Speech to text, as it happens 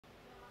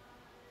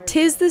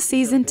'Tis the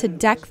season to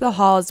deck the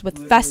halls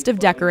with festive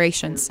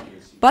decorations,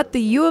 but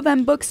the U of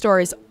M bookstore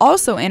is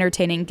also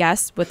entertaining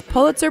guests with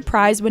Pulitzer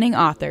Prize winning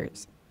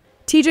authors.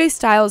 T.J.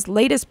 Stiles'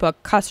 latest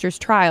book, Custer's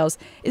Trials,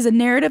 is a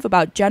narrative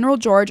about General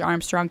George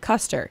Armstrong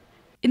Custer.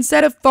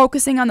 Instead of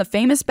focusing on the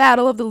famous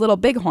Battle of the Little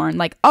Bighorn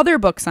like other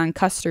books on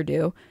Custer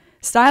do,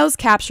 Stiles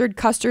captured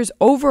Custer's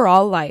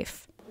overall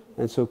life.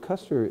 And so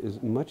Custer,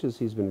 as much as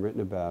he's been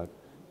written about,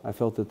 I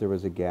felt that there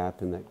was a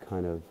gap in that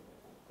kind of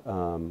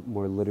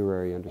more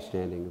literary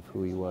understanding of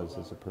who he was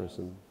as a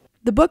person.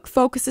 The book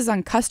focuses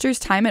on Custer's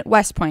time at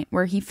West Point,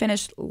 where he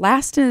finished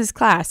last in his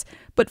class,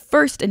 but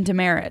first in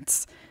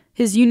demerits.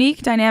 His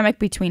unique dynamic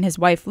between his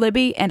wife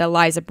Libby and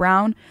Eliza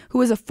Brown, who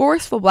was a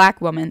forceful black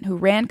woman who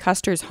ran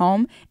Custer's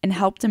home and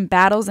helped in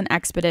battles and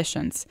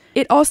expeditions.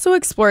 It also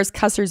explores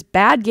Custer's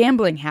bad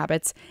gambling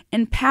habits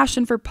and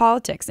passion for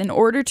politics in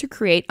order to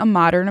create a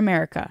modern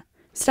America.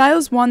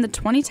 Stiles won the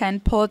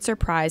 2010 Pulitzer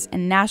Prize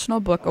and National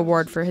Book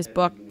Award for his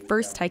book,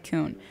 First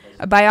Tycoon,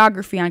 a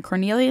biography on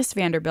Cornelius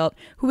Vanderbilt,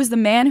 who was the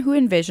man who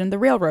envisioned the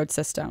railroad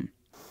system.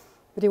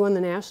 But he won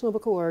the National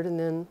Book Award, and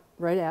then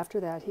right after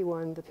that he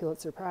won the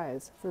Pulitzer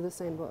Prize for the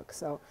same book.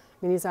 So,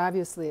 I mean, he's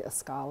obviously a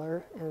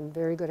scholar and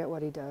very good at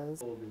what he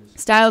does.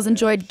 Stiles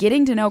enjoyed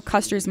getting to know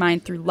Custer's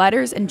mind through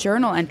letters and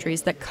journal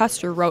entries that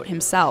Custer wrote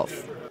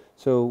himself.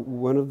 So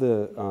one of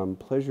the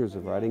pleasures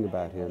of writing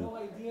about him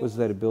was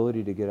that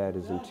ability to get at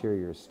his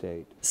interior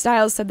state.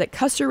 Stiles said that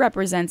Custer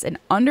represents an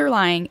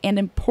underlying and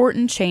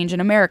important change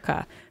in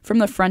America, from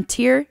the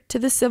frontier to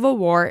the Civil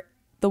War,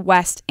 the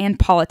West, and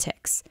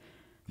politics.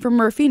 For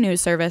Murphy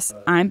News Service,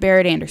 I'm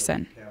Barrett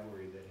Anderson.